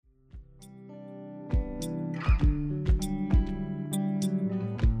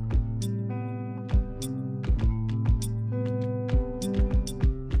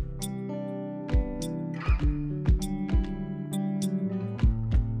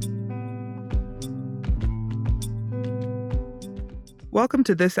Welcome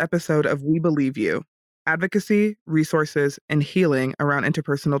to this episode of We Believe You: Advocacy, Resources, and Healing Around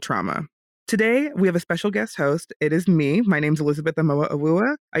Interpersonal Trauma. Today, we have a special guest host. It is me. My name's Elizabeth Amoa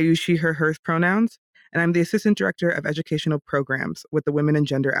Awua. I use she, her, hers pronouns, and I'm the Assistant Director of Educational Programs with the Women and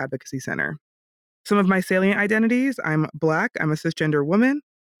Gender Advocacy Center. Some of my salient identities: I'm Black, I'm a cisgender woman,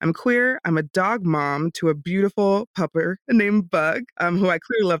 I'm queer, I'm a dog mom to a beautiful pupper named Bug, who I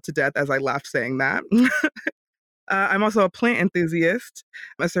clearly love to death as I laugh saying that. I'm also a plant enthusiast,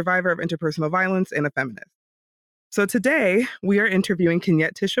 a survivor of interpersonal violence, and a feminist. So today, we are interviewing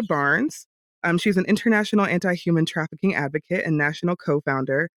Kenyette Tisha Barnes. She's an international anti-human trafficking advocate and national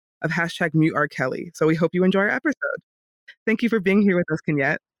co-founder of #MuteRKelly. So we hope you enjoy our episode. Thank you for being here with us,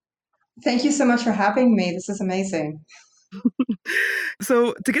 Kenyette. Thank you so much for having me. This is amazing.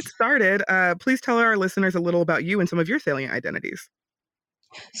 So to get started, please tell our listeners a little about you and some of your salient identities.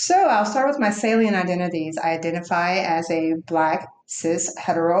 So I'll start with my salient identities. I identify as a Black, cis,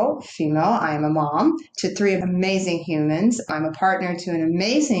 hetero female. I am a mom to three amazing humans. I'm a partner to an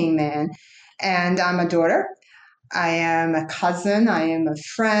amazing man, and I'm a daughter. I am a cousin. I am a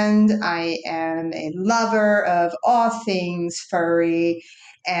friend. I am a lover of all things furry.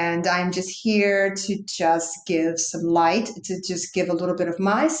 And I'm just here to just give some light, to just give a little bit of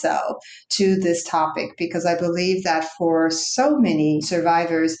myself to this topic, because I believe that for so many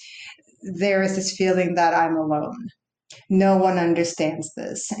survivors, there is this feeling that I'm alone. No one understands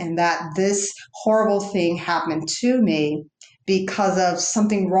this, and that this horrible thing happened to me because of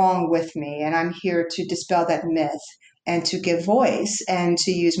something wrong with me. And I'm here to dispel that myth and to give voice and to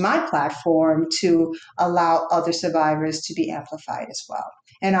use my platform to allow other survivors to be amplified as well.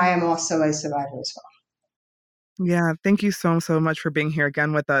 And I am also a survivor as well. Yeah, thank you so much for being here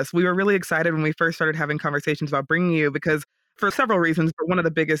again with us. We were really excited when we first started having conversations about bringing you because for several reasons, but one of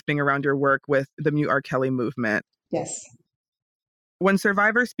the biggest being around your work with the MuteRKelly movement. Yes. When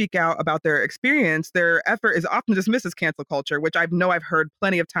survivors speak out about their experience, their effort is often dismissed as cancel culture, which I know I've heard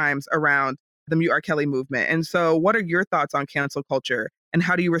plenty of times around the MuteRKelly movement. And so what are your thoughts on cancel culture, and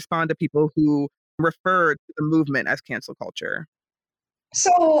how do you respond to people who refer to the movement as cancel culture?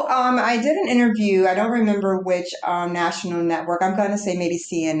 So I did an interview. I don't remember which national network. I'm going to say maybe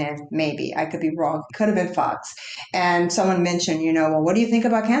CNN, maybe. I could be wrong. Could have been Fox. And someone mentioned, well, what do you think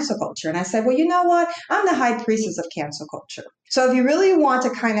about cancel culture? And I said, well, you know what? I'm the high priestess of cancel culture. So if you really want to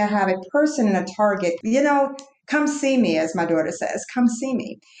kind of have a person and a target, come see me, as my daughter says, come see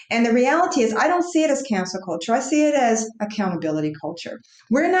me. And the reality is, I don't see it as cancel culture. I see it as accountability culture.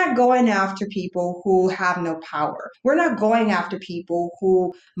 We're not going after people who have no power. We're not going after people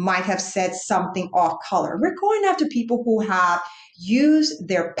who might have said something off color. We're going after people who have used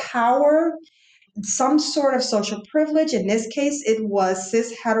their power, some sort of social privilege. In this case, it was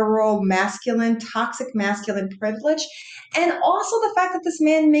cis hetero masculine, toxic masculine privilege. And also the fact that this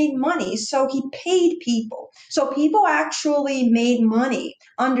man made money. So he paid people. So people actually made money,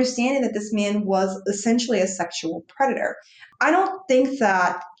 understanding that this man was essentially a sexual predator. I don't think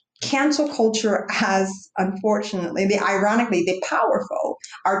that cancel culture has, unfortunately, ironically, the powerful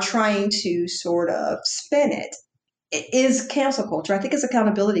are trying to sort of spin it is cancel culture. I think it's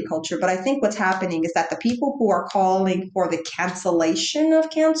accountability culture. But I think what's happening is that the people who are calling for the cancellation of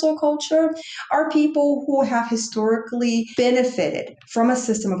cancel culture are people who have historically benefited from a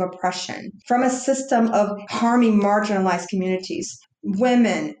system of oppression, from a system of harming marginalized communities.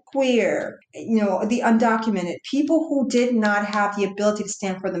 Women, queer, the undocumented, people who did not have the ability to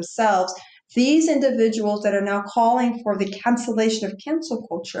stand for themselves. These individuals that are now calling for the cancellation of cancel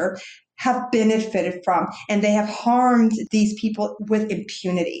culture have benefited from, and they have harmed these people with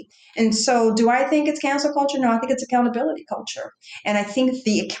impunity. And so do I think it's cancel culture? No, I think it's accountability culture. And I think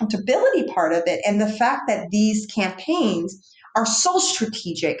the accountability part of it and the fact that these campaigns are so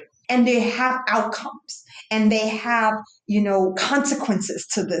strategic and they have outcomes and they have, consequences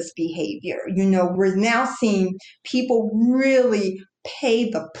to this behavior. We're now seeing people really pay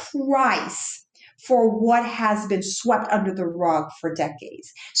the price for what has been swept under the rug for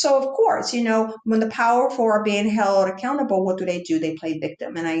decades. So, of course, when the powerful are being held accountable, what do? They play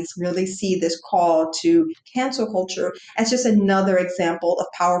victim. And I really see this call to cancel culture as just another example of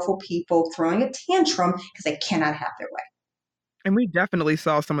powerful people throwing a tantrum because they cannot have their way. And we definitely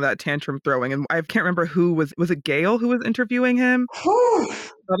saw some of that tantrum throwing. And I can't remember who was it Gail who was interviewing him?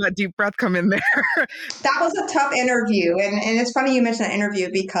 Saw that deep breath come in there. That was a tough interview. And it's funny you mentioned that interview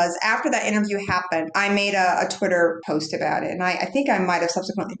because after that interview happened, I made a Twitter post about it. And I think I might have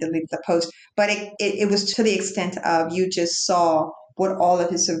subsequently deleted the post, but it was to the extent of you just saw what all of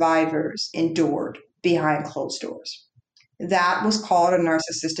his survivors endured behind closed doors. That was called a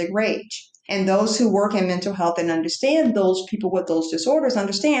narcissistic rage. And those who work in mental health and understand those people with those disorders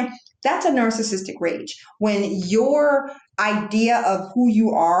understand that's a narcissistic rage. When your idea of who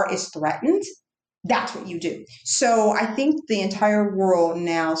you are is threatened, that's what you do. So I think the entire world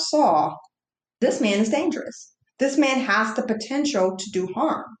now saw this man is dangerous. This man has the potential to do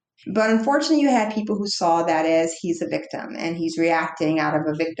harm. But unfortunately, you had people who saw that as he's a victim and he's reacting out of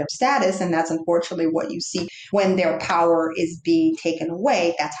a victim status. And that's unfortunately what you see when their power is being taken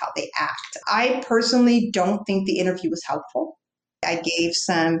away. That's how they act. I personally don't think the interview was helpful. I gave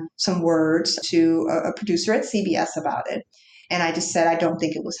some words to a producer at CBS about it. And I just said, I don't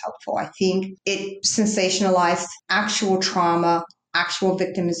think it was helpful. I think it sensationalized actual trauma, actual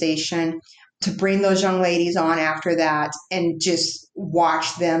victimization, to bring those young ladies on after that and just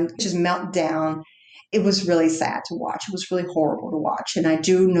watch them just melt down. It was really sad to watch. It was really horrible to watch. And I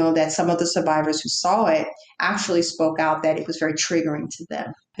do know that some of the survivors who saw it actually spoke out that it was very triggering to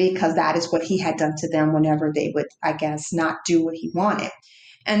them because that is what he had done to them whenever they would, I guess, not do what he wanted.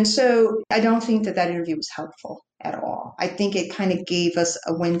 And so I don't think that interview was helpful at all. I think it kind of gave us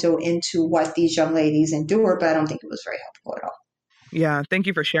a window into what these young ladies endured, but I don't think it was very helpful at all. Yeah, thank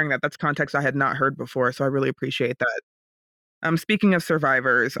you for sharing that. That's context I had not heard before, so I really appreciate that. Speaking of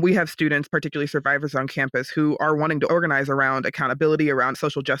survivors, we have students, particularly survivors on campus, who are wanting to organize around accountability, around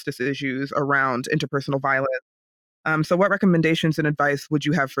social justice issues, around interpersonal violence. So what recommendations and advice would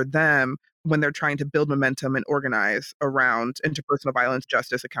you have for them when they're trying to build momentum and organize around interpersonal violence,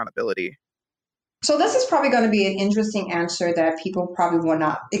 justice, accountability? So this is probably going to be an interesting answer that people probably will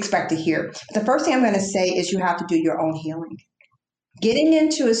not expect to hear. The first thing I'm going to say is you have to do your own healing. Getting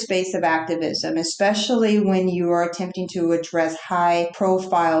into a space of activism, especially when you are attempting to address high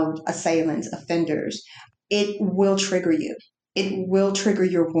profile assailants, offenders, it will trigger you. It will trigger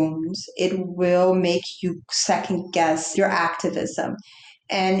your wounds. It will make you second guess your activism.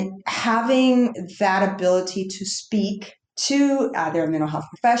 And having that ability to speak to either a mental health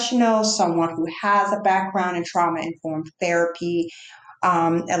professional, someone who has a background in trauma informed therapy,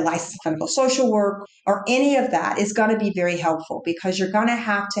 a licensed clinical social work, or any of that is going to be very helpful because you're going to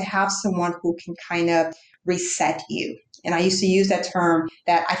have someone who can kind of reset you. And I used to use that term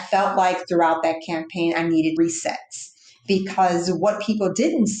that I felt like throughout that campaign, I needed resets because what people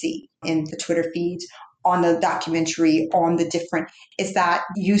didn't see in the Twitter feeds, on the documentary, on the different, is that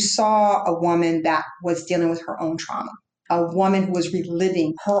you saw a woman that was dealing with her own trauma, a woman who was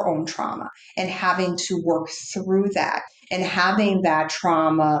reliving her own trauma and having to work through that and having that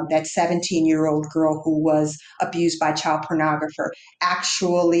trauma, that 17-year-old girl who was abused by a child pornographer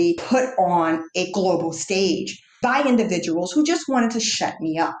actually put on a global stage by individuals who just wanted to shut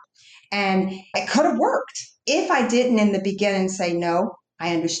me up. And it could have worked if I didn't in the beginning say, no,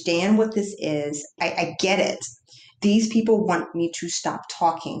 I understand what this is. I get it. These people want me to stop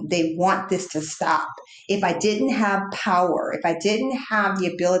talking. They want this to stop. If I didn't have power, if I didn't have the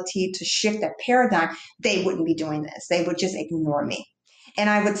ability to shift that paradigm, they wouldn't be doing this. They would just ignore me. And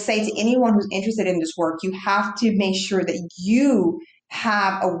I would say to anyone who's interested in this work, you have to make sure that you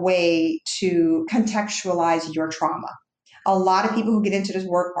have a way to contextualize your trauma. A lot of people who get into this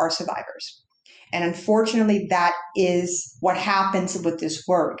work are survivors. And unfortunately, that is what happens with this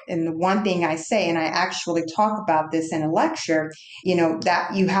work. And the one thing I say, and I actually talk about this in a lecture, that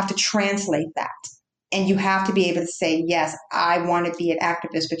you have to translate that. And you have to be able to say, yes, I want to be an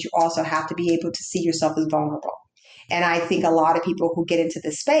activist, but you also have to be able to see yourself as vulnerable. And I think a lot of people who get into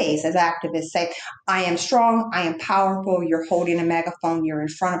this space as activists say, I am strong, I am powerful, you're holding a megaphone, you're in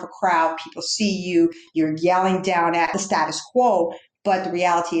front of a crowd, people see you, you're yelling down at the status quo. But the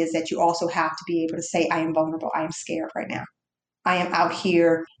reality is that you also have to be able to say, I am vulnerable, I am scared right now. I am out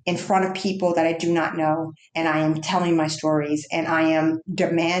here in front of people that I do not know, and I am telling my stories, and I am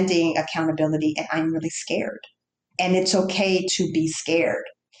demanding accountability, and I'm really scared. And it's okay to be scared.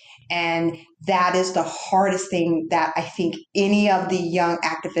 And that is the hardest thing that I think any of the young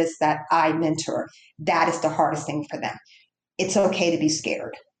activists that I mentor, that is the hardest thing for them. It's okay to be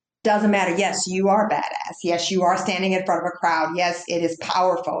scared. Doesn't matter. Yes, you are badass. Yes, you are standing in front of a crowd. Yes, it is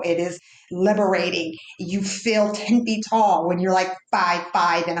powerful. It is liberating. You feel 10 feet tall when you're like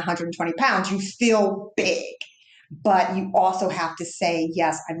 5'5" and 120 pounds. You feel big. But you also have to say,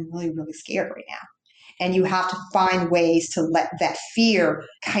 yes, I'm really, really scared right now. And you have to find ways to let that fear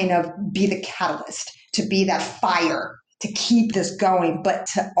kind of be the catalyst, to be that fire, to keep this going, but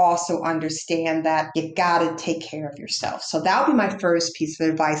to also understand that you got to take care of yourself. So that would be my first piece of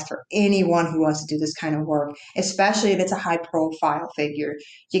advice for anyone who wants to do this kind of work, especially if it's a high profile figure.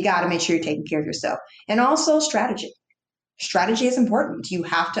 You got to make sure you're taking care of yourself. And also strategy. Strategy is important. You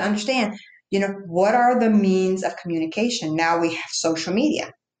have to understand, what are the means of communication? Now we have social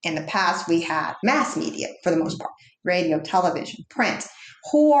media. In the past, we had mass media for the most part, radio, television, print.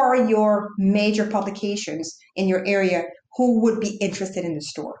 Who are your major publications in your area who would be interested in the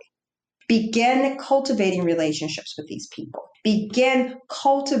story? Begin cultivating relationships with these people. Begin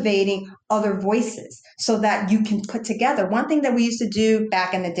cultivating other voices so that you can put together. One thing that we used to do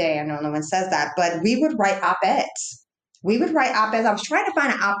back in the day, I know no one says that, but we would write op-eds. We would write op-eds. I was trying to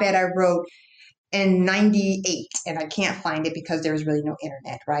find an op-ed I wrote in 98, and I can't find it because there was really no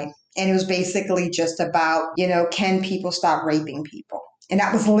internet, right? And it was basically just about, can people stop raping people? And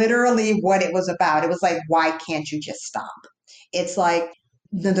that was literally what it was about. It was like, why can't you just stop? It's like,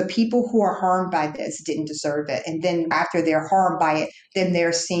 the people who are harmed by this didn't deserve it. And then after they're harmed by it, then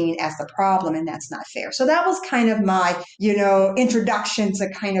they're seen as the problem, and that's not fair. So that was kind of my, introduction to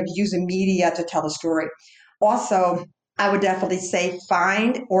kind of using media to tell a story. Also, I would definitely say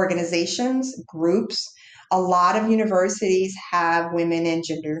find organizations, groups. A lot of universities have women and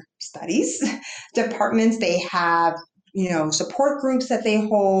gender studies departments. They have, support groups that they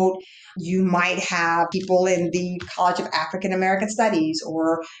hold. You might have people in the College of African American Studies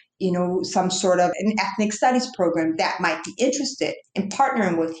or, some sort of an ethnic studies program that might be interested in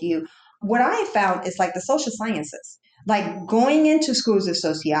partnering with you. What I found is like the social sciences, like going into schools of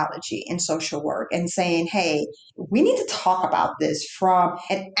sociology and social work and saying, hey, we need to talk about this from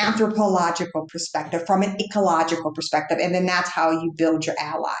an anthropological perspective, from an ecological perspective. And then that's how you build your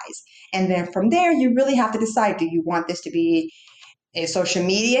allies. And then from there, you really have to decide, do you want this to be a social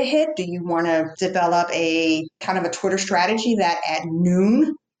media hit? Do you want to develop a kind of a Twitter strategy that at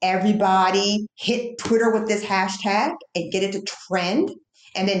noon, everybody hit Twitter with this hashtag and get it to trend?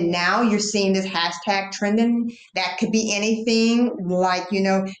 And then now you're seeing this hashtag trending. That could be anything like,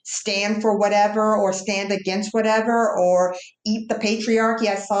 stand for whatever or stand against whatever or eat the patriarchy.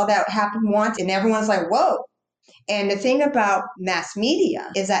 I saw that happen once and everyone's like, whoa. And the thing about mass media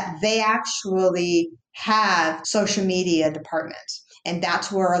is that they actually have social media departments. And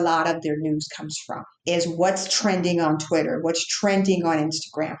that's where a lot of their news comes from, is what's trending on Twitter, what's trending on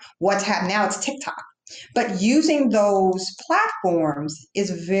Instagram, what's happening. Now it's TikTok. But using those platforms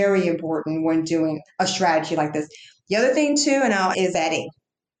is very important when doing a strategy like this. The other thing too, is vetting.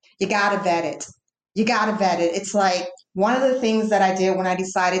 You got to vet it. You got to vet it. It's like one of the things that I did when I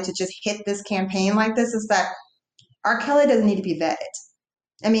decided to just hit this campaign like this is that R. Kelly doesn't need to be vetted.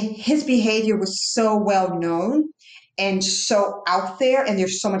 I mean, his behavior was so well known and so out there, and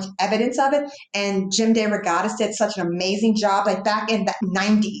there's so much evidence of it. And Jim DeRogatis did such an amazing job, like back in the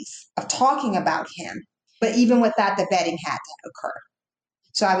 90s, of talking about him. But even with that, the vetting had to occur.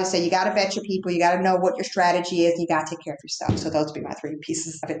 So I would say you got to vet your people, you got to know what your strategy is, and you got to take care of yourself. So those would be my 3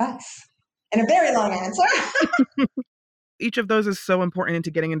 pieces of advice. And a very long answer. Each of those is so important into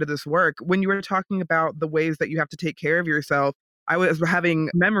getting into this work. When you were talking about the ways that you have to take care of yourself, I was having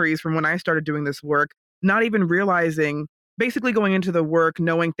memories from when I started doing this work, not even realizing, basically going into the work,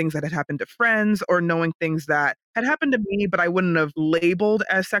 knowing things that had happened to friends or knowing things that had happened to me, but I wouldn't have labeled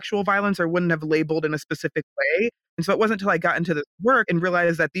as sexual violence or wouldn't have labeled in a specific way. And so it wasn't until I got into this work and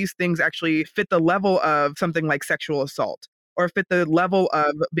realized that these things actually fit the level of something like sexual assault or fit the level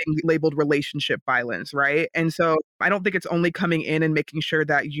of being labeled relationship violence, right? And so I don't think it's only coming in and making sure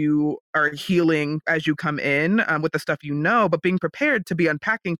that you are healing as you come in with the stuff but being prepared to be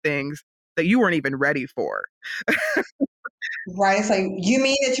unpacking things that you weren't even ready for. Right. It's like, you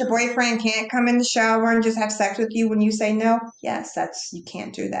mean that your boyfriend can't come in the shower and just have sex with you when you say no? Yes, you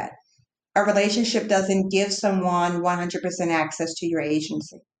can't do that. A relationship doesn't give someone 100% access to your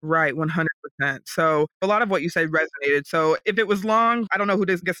agency. Right, 100%. So a lot of what you said resonated. So if it was long, I don't know who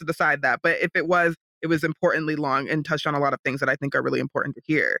gets to decide that, but if it was importantly long and touched on a lot of things that I think are really important to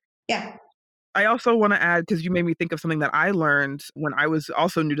hear. Yeah. I also want to add, because you made me think of something that I learned when I was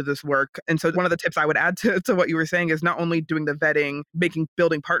also new to this work. And so one of the tips I would add to what you were saying is not only doing the vetting,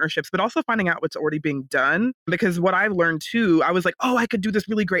 building partnerships, but also finding out what's already being done. Because what I learned too, I was like, oh, I could do this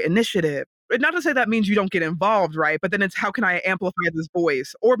really great initiative. Not to say that means you don't get involved, right? But then it's how can I amplify this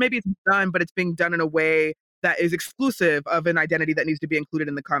voice? Or maybe it's done, but it's being done in a way that is exclusive of an identity that needs to be included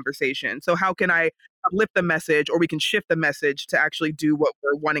in the conversation. So how can I uplift the message, or we can shift the message to actually do what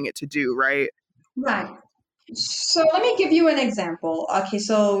we're wanting it to do, right? Right. So let me give you an example. Okay,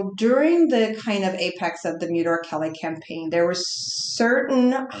 so during the kind of apex of the Mute R. Kelly campaign, there were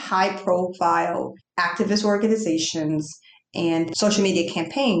certain high-profile activist organizations and social media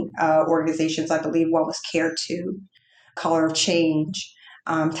campaign organizations. I believe one was Care To, Color of Change,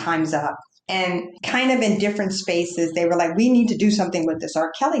 Time's Up. And kind of in different spaces, they were like, we need to do something with this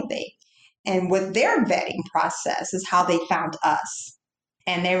R. Kelly thing. And with their vetting process is how they found us.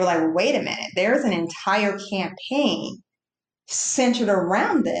 And they were like, wait a minute, there's an entire campaign centered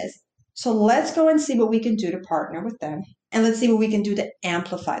around this. So let's go and see what we can do to partner with them. And let's see what we can do to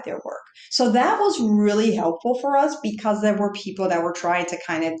amplify their work. So that was really helpful for us because there were people that were trying to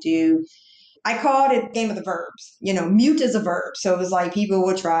kind of do, I called it game of the verbs. Mute is a verb. So it was like people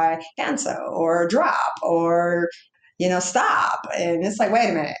would try cancel or drop or, stop. And it's like, wait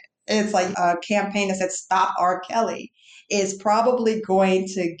a minute. It's like a campaign that said stop R. Kelly is probably going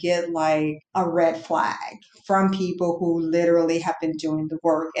to get like a red flag from people who literally have been doing the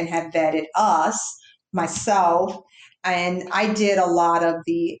work and have vetted us, myself. And I did a lot of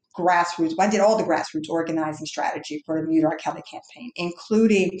the grassroots, I did all the grassroots organizing strategy for the Mute R. Kelly campaign,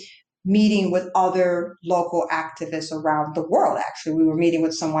 including meeting with other local activists around the world. Actually, we were meeting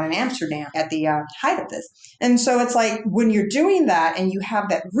with someone in Amsterdam at the height of this. And so it's like when you're doing that and you have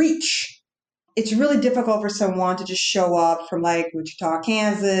that reach, it's really difficult for someone to just show up from like Wichita,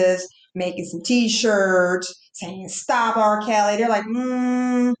 Kansas, making some t-shirts, saying, stop R. Kelly. They're like,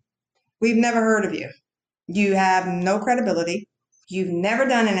 we've never heard of you. You have no credibility. You've never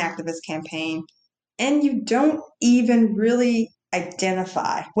done an activist campaign. And you don't even really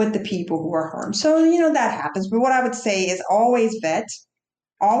identify with the people who are harmed. So, that happens. But what I would say is always vet,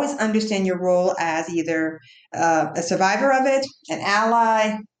 always understand your role as either a survivor of it, an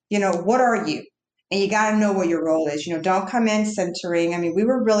ally. What are you? And you got to know what your role is. Don't come in centering. I mean, we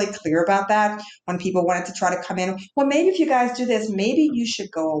were really clear about that when people wanted to try to come in. Well, maybe if you guys do this, maybe you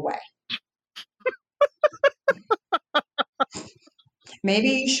should go away. Maybe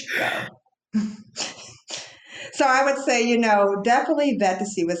you should go. So I would say, definitely vet to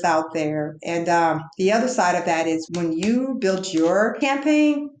see what's out there. And the other side of that is when you build your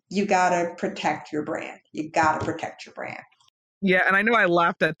campaign, you got to protect your brand. You got to protect your brand. Yeah, and I know I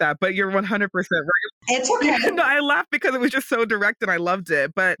laughed at that, but you're 100% right. It's okay. No, I laughed because it was just so direct and I loved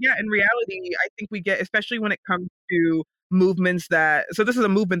it. But yeah, in reality, I think we get, especially when it comes to movements so this is a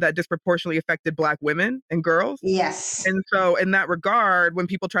movement that disproportionately affected Black women and girls. Yes. And so in that regard, when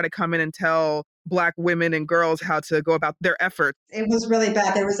people try to come in and tell Black women and girls how to go about their efforts. It was really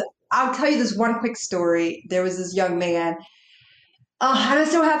bad. I'll tell you this one quick story. There was this young man. And I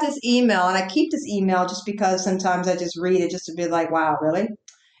still have this email, and I keep this email just because sometimes I just read it just to be like, wow, really?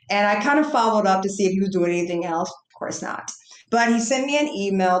 And I kind of followed up to see if he was doing anything else. Of course not. But he sent me an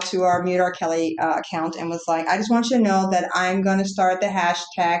email to our Mute R. Kelly account and was like, I just want you to know that I'm going to start the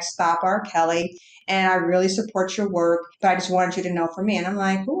hashtag Stop R. Kelly, and I really support your work, but I just wanted you to know for me. And I'm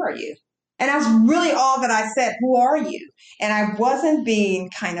like, who are you? And that's really all that I said. Who are you? And I wasn't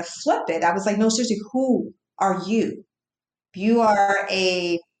being kind of flippant. I was like, no, seriously, who are you? You are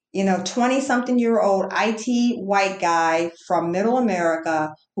a 20-something-year-old IT white guy from middle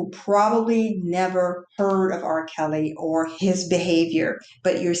America who probably never heard of R. Kelly or his behavior,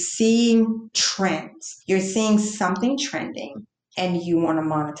 but you're seeing trends. You're seeing something trending and you want to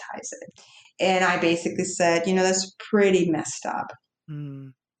monetize it. And I basically said, that's pretty messed up.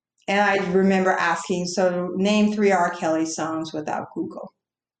 And I remember asking, so name 3 R. Kelly songs without Google.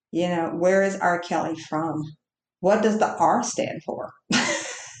 Where is R. Kelly from? What does the R stand for?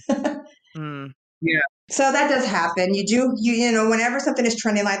 Yeah. So that does happen. Whenever something is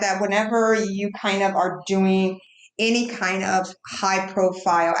trending like that, whenever you kind of are doing any kind of high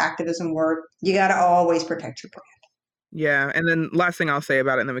profile activism work, you got to always protect your brand. Yeah. And then last thing I'll say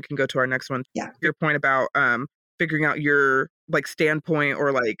about it, and then we can go to our next one. Yeah. Your point about figuring out your like standpoint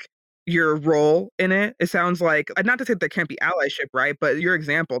or like your role in it. It sounds like, not to say that there can't be allyship, right? But your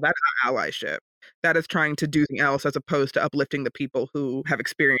example, that's not allyship. That is trying to do something else as opposed to uplifting the people who have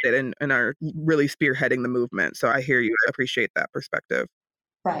experienced it and are really spearheading the movement. So I hear you. I appreciate that perspective.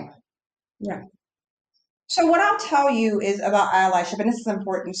 Right. Yeah. So what I'll tell you is about allyship, and this is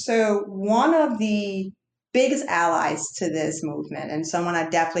important. So one of the biggest allies to this movement, and someone I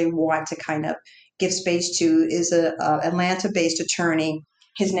definitely want to kind of give space to, is a Atlanta-based attorney.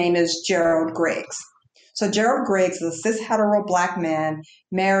 His name is Gerald Griggs. So Gerald Griggs is a cis-hetero Black man,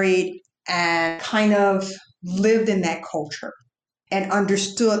 married, and kind of lived in that culture and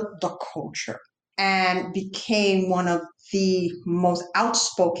understood the culture and became one of the most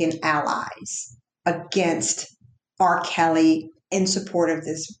outspoken allies against R. Kelly in support of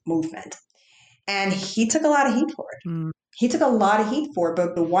this movement. And he took a lot of heat for it. He took a lot of heat for it.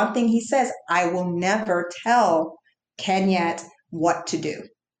 But the one thing he says, I will never tell Kenyette what to do.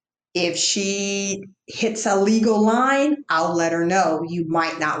 If she hits a legal line, I'll let her know you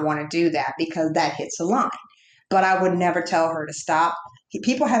might not want to do that because that hits a line. But I would never tell her to stop.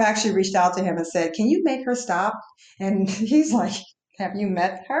 People have actually reached out to him and said, can you make her stop? And he's like, have you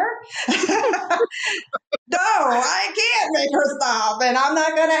met her? No, I can't make her stop. And I'm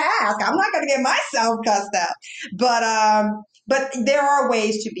not going to ask. I'm not going to get myself cussed out. But there are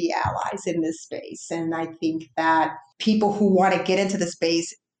ways to be allies in this space. And I think that people who want to get into the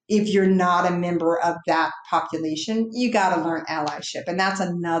space, if you're not a member of that population, you got to learn allyship. And that's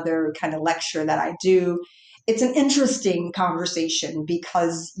another kind of lecture that I do. It's an interesting conversation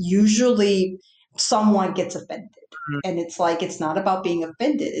because usually someone gets offended. And it's like, it's not about being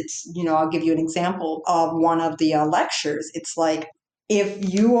offended. It's, I'll give you an example of one of the lectures. It's like,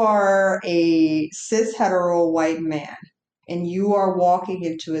 if you are a cis hetero white man and you are walking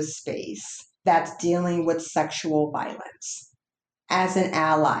into a space that's dealing with sexual violence, as an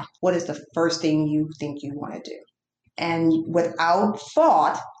ally, what is the first thing you think you want to do? And without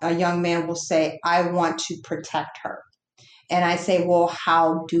thought, a young man will say, I want to protect her. And I say, well,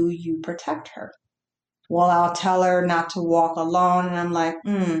 how do you protect her? Well, I'll tell her not to walk alone. And I'm like,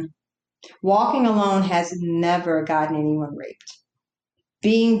 walking alone has never gotten anyone raped.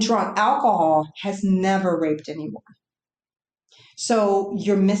 Being drunk, alcohol has never raped anyone. So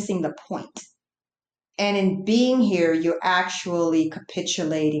you're missing the point. And in being here, you're actually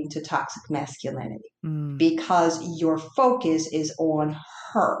capitulating to toxic masculinity because your focus is on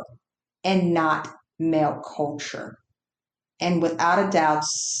her and not male culture. And without a doubt,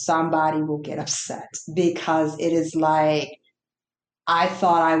 somebody will get upset because it is like, I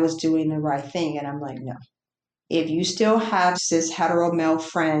thought I was doing the right thing. And I'm like, no. If you still have cis hetero male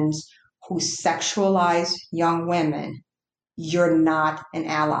friends who sexualize young women, you're not an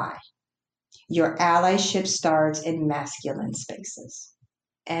ally. Your allyship starts in masculine spaces.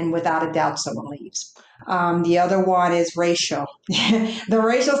 And without a doubt, someone leaves. The other one is racial. The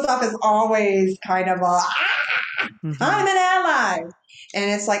racial stuff is always kind of I'm an ally.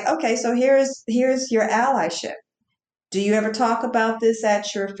 And it's like, okay, so here's your allyship. Do you ever talk about this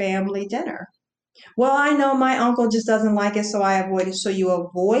at your family dinner? Well, I know my uncle just doesn't like it, so I avoid it. So you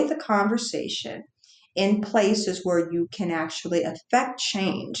avoid the conversation in places where you can actually affect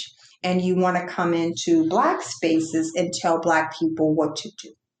change. And you want to come into Black spaces and tell Black people what to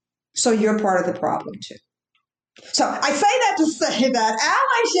do. So you're part of the problem too. So I say that to say that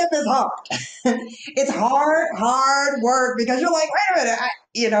allyship is hard. It's hard work because you're like, wait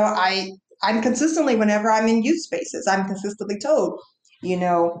a minute, I'm consistently, whenever I'm in youth spaces, I'm consistently told,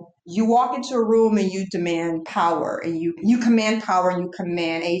 you walk into a room and you demand power and you command power and you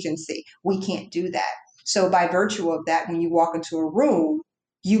command agency. We can't do that. So by virtue of that, when you walk into a room,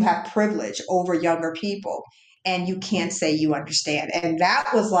 you have privilege over younger people and you can't say you understand. And that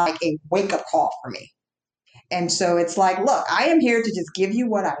was like a wake-up call for me. And so it's like, look, I am here to just give you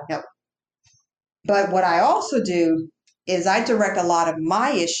what I know. But what I also do is I direct a lot of my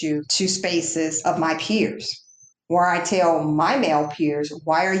issue to spaces of my peers, where I tell my male peers,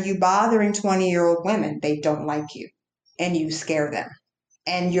 why are you bothering 20-year-old women? They don't like you. And you scare them.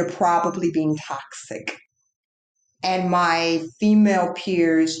 And you're probably being toxic. And my female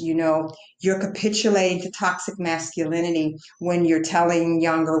peers, you're capitulating to toxic masculinity when you're telling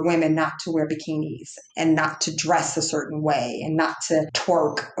younger women not to wear bikinis and not to dress a certain way and not to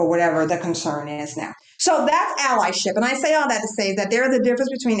twerk or whatever the concern is now. So that's allyship. And I say all that to say that there is a difference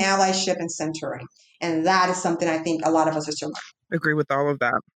between allyship and centering. And that is something I think a lot of us are still learning. Agree with all of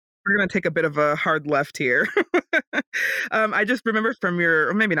that. We're going to take a bit of a hard left here. I just remember from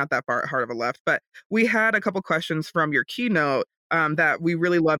or maybe not that far hard of a left, but we had a couple questions from your keynote that we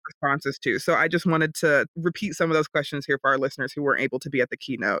really loved responses to. So I just wanted to repeat some of those questions here for our listeners who weren't able to be at the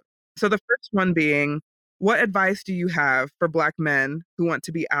keynote. So the first one being, what advice do you have for Black men who want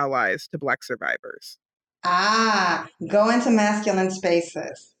to be allies to Black survivors? Go into masculine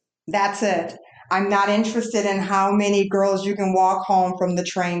spaces. That's it. I'm not interested in how many girls you can walk home from the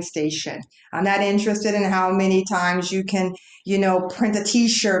train station. I'm not interested in how many times you can, print a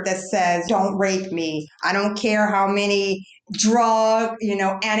t-shirt that says, don't rape me. I don't care how many drug,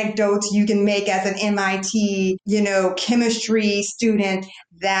 anecdotes you can make as an MIT, chemistry student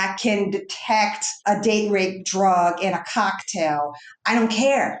that can detect a date rape drug in a cocktail. I don't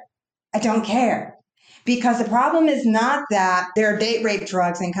care. I don't care. Because the problem is not that there are date rape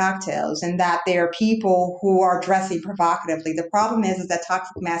drugs and cocktails and that there are people who are dressing provocatively. The problem is that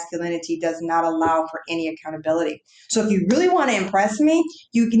toxic masculinity does not allow for any accountability. So if you really want to impress me,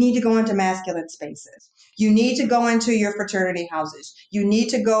 you need to go into masculine spaces. You need to go into your fraternity houses. You need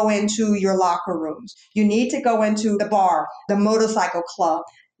to go into your locker rooms. You need to go into the bar, the motorcycle club,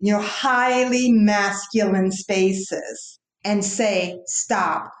 highly masculine spaces and say,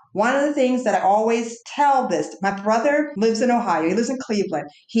 stop. One of the things that I always tell this, my brother lives in Ohio. He lives in Cleveland.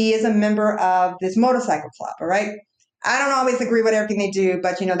 He is a member of this motorcycle club, all right? I don't always agree with everything they do,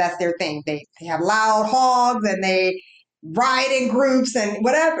 but that's their thing. They have loud hogs and they ride in groups and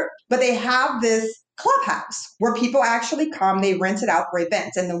whatever. But they have this clubhouse where people actually come, they rent it out for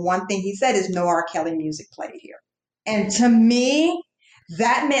events. And the one thing he said is no R. Kelly music played here. And to me,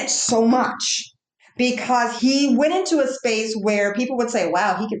 that meant so much because he went into a space where people would say,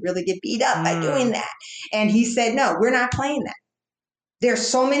 wow, he could really get beat up by doing that. And he said, no, we're not playing that. There's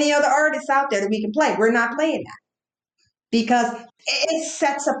so many other artists out there that we can play. We're not playing that because it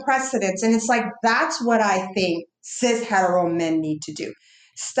sets a precedence. And it's like, that's what I think cis hetero men need to do.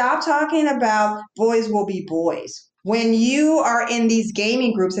 Stop talking about boys will be boys. When you are in these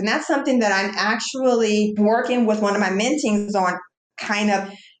gaming groups, and that's something that I'm actually working with one of my mentees on, kind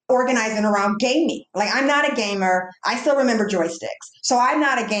of organizing around gaming. Like, I'm not a gamer. I still remember joysticks. So I'm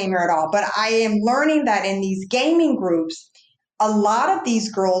not a gamer at all. But I am learning that in these gaming groups, a lot of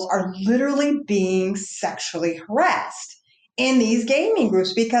these girls are literally being sexually harassed in these gaming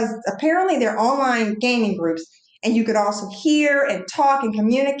groups because apparently they're online gaming groups and you could also hear and talk and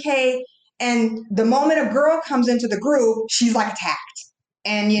communicate. And the moment a girl comes into the group, she's like attacked.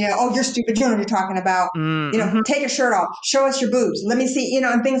 And, oh, you're stupid. You know what you're talking about. Take your shirt off. Show us your boobs. Let me see,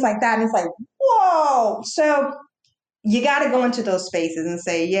 and things like that. And it's like, whoa. So you got to go into those spaces and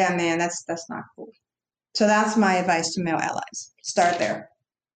say, yeah, man, that's not cool. So that's my advice to male allies. Start there.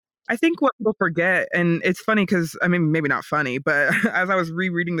 I think what people forget, and it's funny because, I mean, maybe not funny, but as I was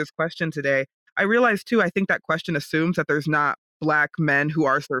rereading this question today, I realized too, I think that question assumes that there's not Black men who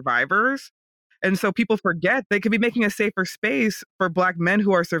are survivors. And so people forget they could be making a safer space for Black men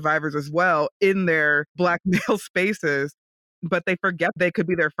who are survivors as well in their Black male spaces, but they forget they could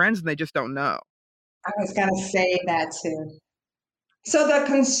be their friends and they just don't know. I was going to say that too. So the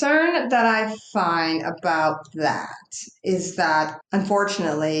concern that I find about that is that,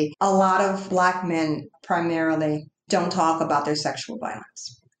 unfortunately, a lot of Black men primarily don't talk about their sexual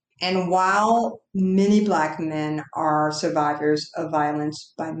violence. And while many Black men are survivors of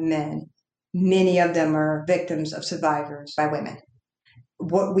violence by men, many of them are victims of survivors by women.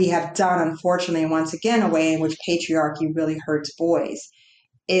 What we have done, unfortunately, once again, a way in which patriarchy really hurts boys,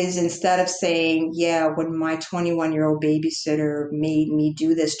 is instead of saying, yeah, when my 21-year-old babysitter made me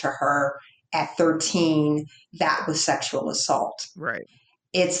do this to her at 13, that was sexual assault. Right.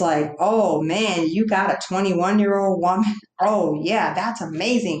 It's like, oh man, you got a 21-year-old woman. Oh yeah, that's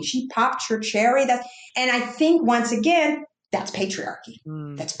amazing. She popped your cherry. And I think once again, that's patriarchy.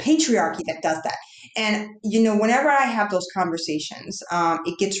 That's patriarchy that does that. And, whenever I have those conversations,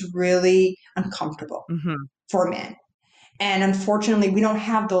 it gets really uncomfortable for men. And unfortunately, we don't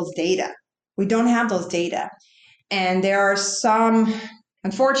have those data. We don't have those data. And there are some,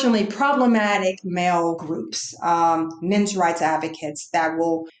 unfortunately, problematic male groups, men's rights advocates that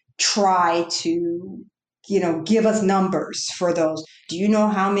will try to, give us numbers for those. Do you know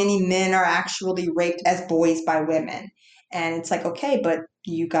how many men are actually raped as boys by women? And it's like, okay, but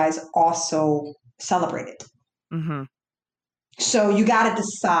you guys also celebrate it. So you got to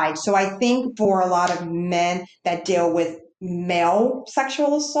decide. So I think for a lot of men that deal with male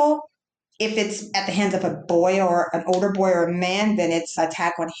sexual assault, if it's at the hands of a boy or an older boy or a man, then it's an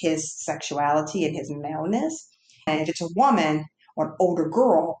attack on his sexuality and his maleness. And if it's a woman or an older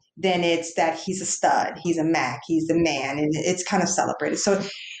girl, then it's that he's a stud, he's a Mac, he's the man, and it's kind of celebrated. So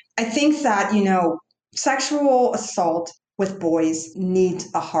I think that, sexual assault with boys needs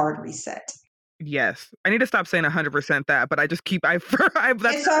a hard reset. Yes. I need to stop saying 100% that, but I just keep, It's all good.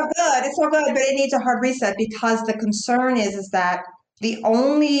 It's all good, but it needs a hard reset because the concern is that the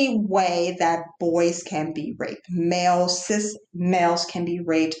only way that boys can be raped, cis males can be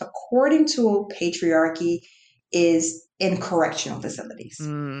raped according to patriarchy, is in correctional facilities.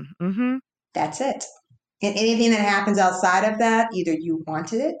 That's it. And anything that happens outside of that, either you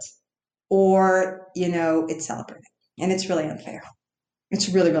wanted it or, it's celebrated. And it's really unfair. It's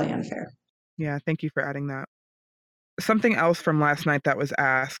really, really unfair. Yeah, thank you for adding that. Something else from last night that was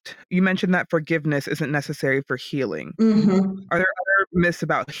asked, you mentioned that forgiveness isn't necessary for healing. Are there other myths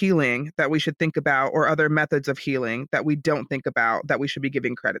about healing that we should think about, or other methods of healing that we don't think about that we should be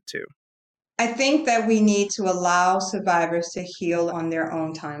giving credit to? I think that we need to allow survivors to heal on their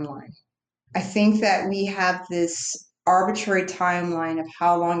own timeline. I think that we have this arbitrary timeline of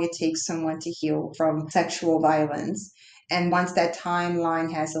how long it takes someone to heal from sexual violence. And once that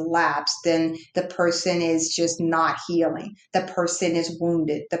timeline has elapsed, then the person is just not healing. The person is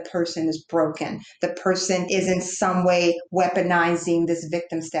wounded. The person is broken. The person is in some way weaponizing this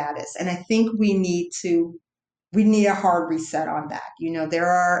victim status. And I think we need a hard reset on that. There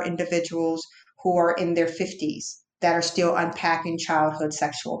are individuals who are in their 50s that are still unpacking childhood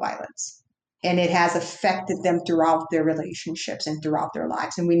sexual violence. And it has affected them throughout their relationships and throughout their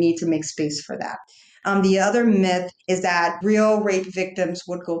lives. And we need to make space for that. The other myth is that real rape victims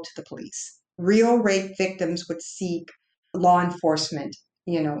would go to the police. Real rape victims would seek law enforcement,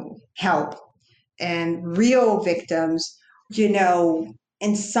 help. And real victims,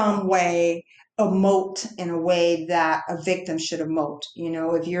 in some way emote in a way that a victim should emote.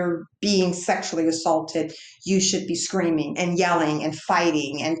 If you're being sexually assaulted, you should be screaming and yelling and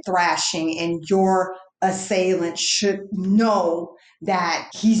fighting and thrashing, and your assailant should know that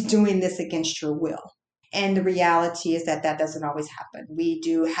he's doing this against your will. And the reality is that that doesn't always happen. We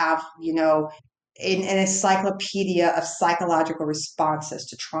do have, an encyclopedia of psychological responses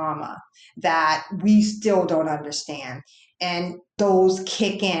to trauma that we still don't understand. And those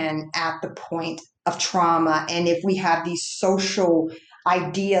kick in at the point of trauma. And if we have these social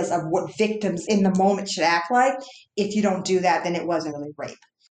ideas of what victims in the moment should act like, if you don't do that, then it wasn't really rape.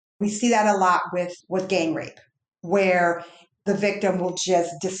 We see that a lot with gang rape, where the victim will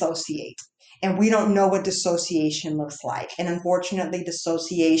just dissociate. And we don't know what dissociation looks like. And unfortunately,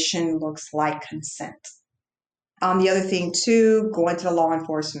 dissociation looks like consent. The other thing, too, going to the law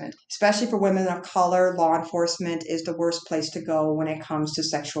enforcement, especially for women of color, law enforcement is the worst place to go when it comes to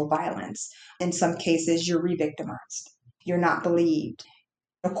sexual violence. In some cases, you're re victimized, you're not believed.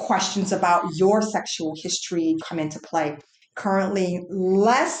 The questions about your sexual history come into play. Currently,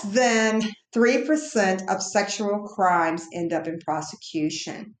 less than 3% of sexual crimes end up in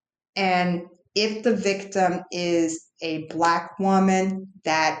prosecution. And if the victim is a Black woman,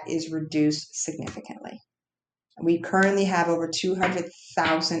 that is reduced significantly. We currently have over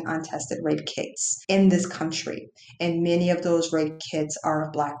 200,000 untested rape kits in this country, and many of those rape kits are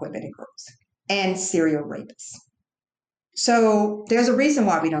of Black women and girls and serial rapists. So there's a reason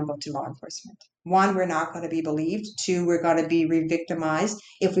why we don't go to law enforcement. One, we're not going to be believed. Two, we're going to be re-victimized.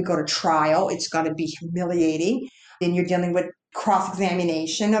 If we go to trial, it's going to be humiliating. Then you're dealing with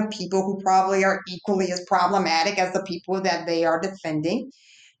cross-examination of people who probably are equally as problematic as the people that they are defending.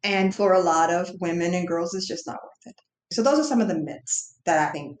 And for a lot of women and girls, it's just not worth it. So those are some of the myths that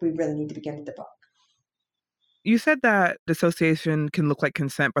I think we really need to begin to debunk. You said that dissociation can look like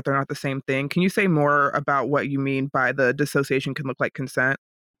consent, but they're not the same thing. Can you say more about what you mean by the dissociation can look like consent?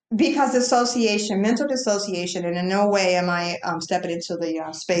 Because dissociation, mental dissociation, and in no way am I stepping into the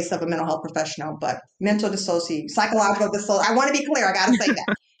space of a mental health professional, but mental dissociation, psychological dissociation, I want to be clear, I got to say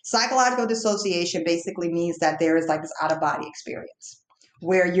that. Psychological dissociation basically means that there is like this out of body experience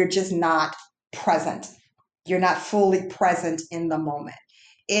where you're just not present. You're not fully present in the moment.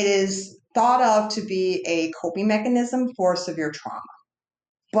 It is thought of to be a coping mechanism for severe trauma.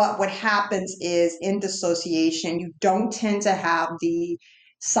 But what happens is in dissociation, you don't tend to have the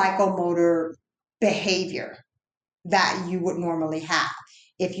psychomotor behavior that you would normally have.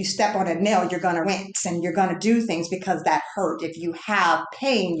 If you step on a nail, you're going to wince and you're going to do things because that hurt. If you have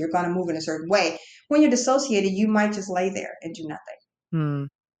pain, you're going to move in a certain way. When you're dissociated, you might just lay there and do nothing. Hmm.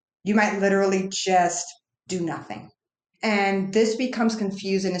 You might literally just do nothing. And this becomes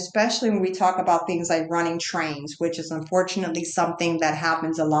confusing, especially when we talk about things like running trains, which is unfortunately something that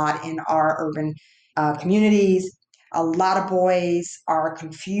happens a lot in our urban communities. A lot of boys are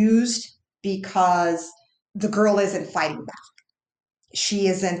confused because the girl isn't fighting back. She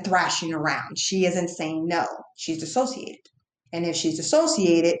isn't thrashing around. She isn't saying no. She's dissociated. And if she's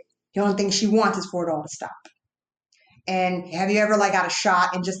dissociated, the only thing she wants is for it all to stop. And have you ever like got a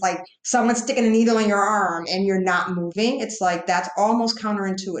shot and just like someone sticking a needle in your arm and you're not moving? It's like that's almost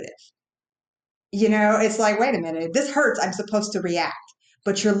counterintuitive. It's like, wait a minute, this hurts. I'm supposed to react.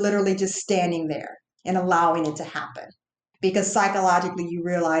 But you're literally just standing there and allowing it to happen. Because psychologically you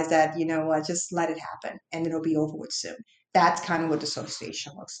realize that, what, just let it happen and it'll be over with soon. That's kind of what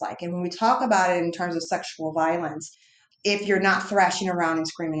dissociation looks like. And when we talk about it in terms of sexual violence, if you're not thrashing around and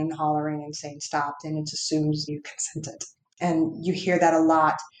screaming and hollering and saying stop, then it assumes you consented. And you hear that a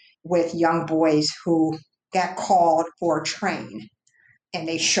lot with young boys who get called for a train and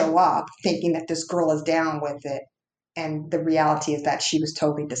they show up thinking that this girl is down with it. And the reality is that she was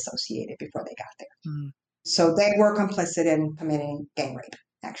totally dissociated before they got there. Hmm. So they were complicit in committing gang rape,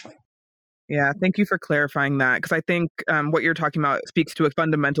 actually. Yeah, thank you for clarifying that because I think what you're talking about speaks to a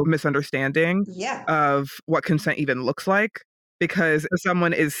fundamental misunderstanding Yeah, of what consent even looks like. Because if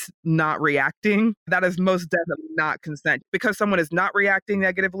someone is not reacting, that is most definitely not consent. Because someone is not reacting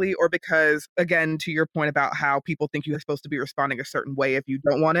negatively, or because, again, to your point about how people think you're supposed to be responding a certain way if you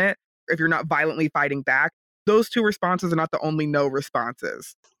don't want it, if you're not violently fighting back, those two responses are not the only no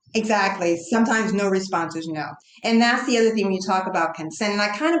responses. exactly. Sometimes no response is no. And that's the other thing when you talk about consent. And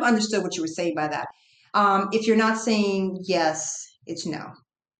I kind of understood what you were saying by that. If you're not saying yes, it's no.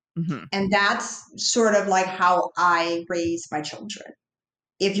 Hmm. And that's sort of like how I raise my children.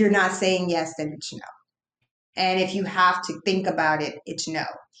 If you're not saying yes, then it's no. And if you have to think about it, it's no.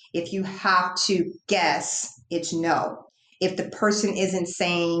 If you have to guess, it's no. If the person isn't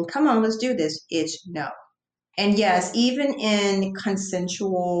saying, come on, let's do this, it's no. And yes, even in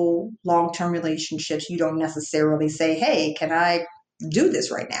consensual long term relationships, you don't necessarily say, hey, can I do this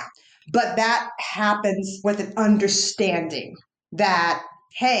right now? But that happens with an understanding that,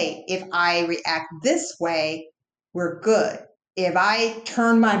 hey, if I react this way, we're good. If I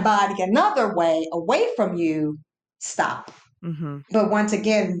turn my body another way away from you, stop. Mm-hmm. But once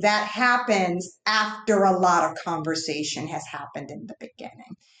again, that happens after a lot of conversation has happened in the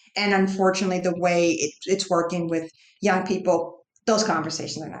beginning. And unfortunately, the way it's working with young people, those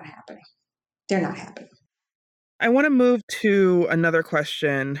conversations are not happening. They're not happening. I want to move to another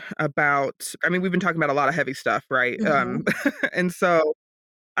question about, I mean, we've been talking about a lot of heavy stuff, right? And so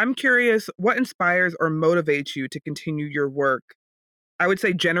I'm curious, what inspires or motivates you to continue your work? I would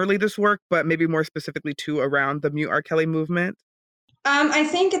say generally this work, but maybe more specifically too around the Mute R. Kelly movement. I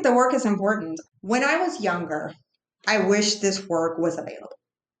think that the work is important. When I was younger, I wish this work was available.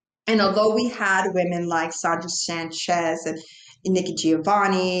 And although we had women like Sandra Sanchez and Nikki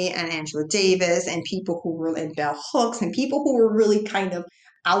Giovanni and Angela Davis and people who were in bell hooks and people who were really kind of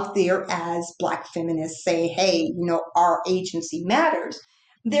out there as Black feminists say, hey, our agency matters.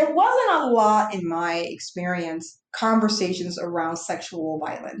 There wasn't a lot, in my experience, conversations around sexual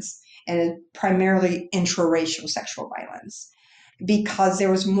violence and primarily intraracial sexual violence, because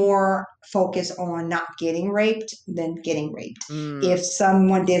there was more focus on not getting raped than getting raped. If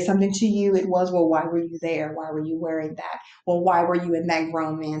someone did something to you, it was, well, why were you there? Why were you wearing that? Well, why were you in that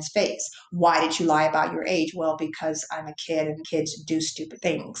grown man's face? Why did you lie about your age? Well, because I'm a kid and kids do stupid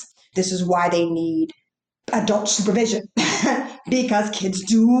things. This is why they need adult supervision, because kids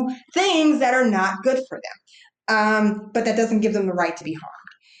do things that are not good for them. But that doesn't give them the right to be harmed.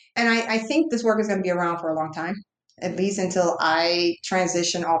 And I think this work is going to be around for a long time, at least until I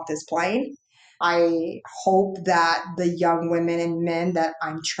transition off this plane. I hope that the young women and men that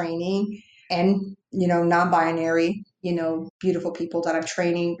I'm training and, non-binary, beautiful people that I'm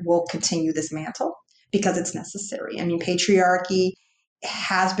training will continue this mantle because it's necessary. I mean, patriarchy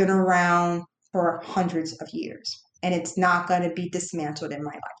has been around for hundreds of years and it's not going to be dismantled in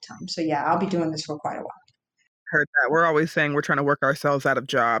my lifetime. So yeah, I'll be doing this for quite a while. Heard that. We're always saying we're trying to work ourselves out of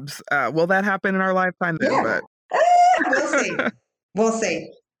jobs. Will that happen in our lifetime then? Yeah. But We'll see. We'll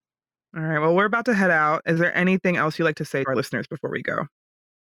see. All right. Well, we're about to head out. Is there anything else you'd like to say to our listeners before we go?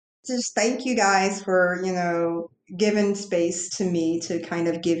 Just thank you guys for, giving space to me to kind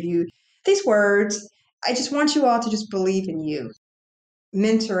of give you these words. I just want you all to just believe in you.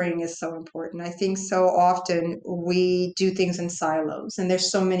 Mentoring is so important. I think so often we do things in silos, and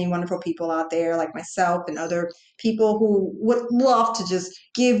there's so many wonderful people out there like myself and other people who would love to just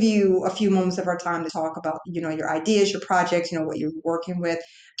give you a few moments of our time to talk about, your ideas, your projects, what you're working with.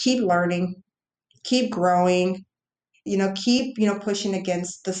 Keep learning, keep growing, keep, pushing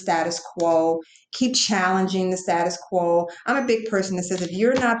against the status quo, keep challenging the status quo. I'm a big person that says if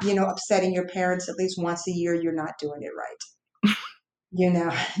you're not, upsetting your parents at least once a year, you're not doing it right. You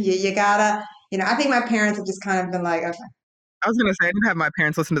gotta, I think my parents have just kind of been like, okay. I was going to say, I didn't have my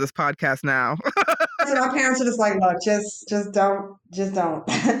parents listen to this podcast now. So my parents are just like, look, just don't,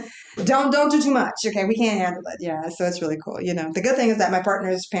 don't do too much. Okay. We can't handle it. Yeah. So it's really cool. The good thing is that my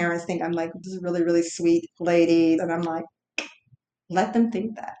partner's parents think I'm like, this is really, really sweet lady. And I'm like, let them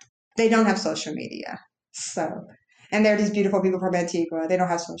think that. They don't have social media. So, and they're these beautiful people from Antigua. They don't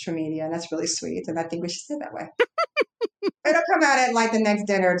have social media, and that's really sweet. And I think we should say it that way. It'll come out at like the next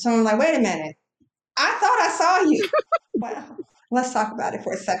dinner, and someone's like, wait a minute. I thought I saw you. Well, let's talk about it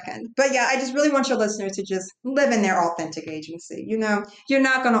for a second. But yeah, I just really want your listeners to just live in their authentic agency. You're not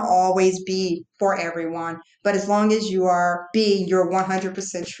going to always be for everyone, but as long as you are being your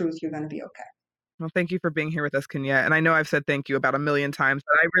 100% truth, you're going to be okay. Well, thank you for being here with us, Kenyette. And I know I've said thank you about 1,000,000 times,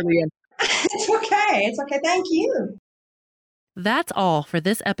 but I really am. It's okay. It's okay. Thank you. That's all for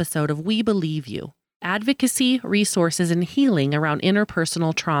this episode of We Believe You, advocacy, resources, and healing around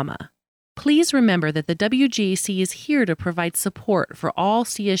interpersonal trauma. Please remember that the WGAC is here to provide support for all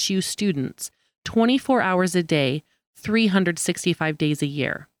CSU students 24 hours a day, 365 days a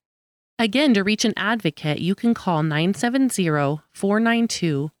year. Again, to reach an advocate, you can call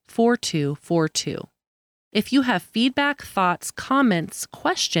 970-492-4242. If you have feedback, thoughts, comments,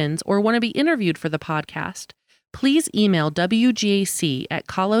 questions, or want to be interviewed for the podcast, please email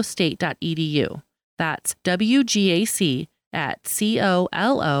wgac@colostate.edu. That's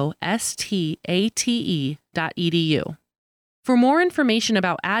wgac@colostate.edu. For more information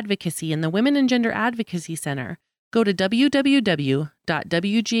about advocacy and the Women and Gender Advocacy Center, go to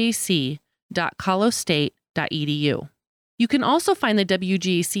www.wgac.colostate.edu. You can also find the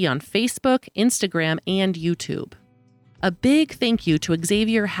WGAC on Facebook, Instagram, and YouTube. A big thank you to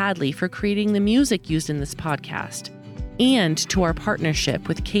Xavier Hadley for creating the music used in this podcast, and to our partnership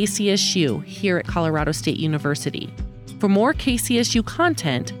with KCSU here at Colorado State University. For more KCSU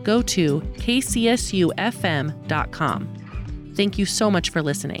content, go to kcsufm.com. Thank you so much for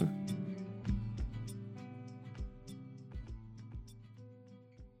listening.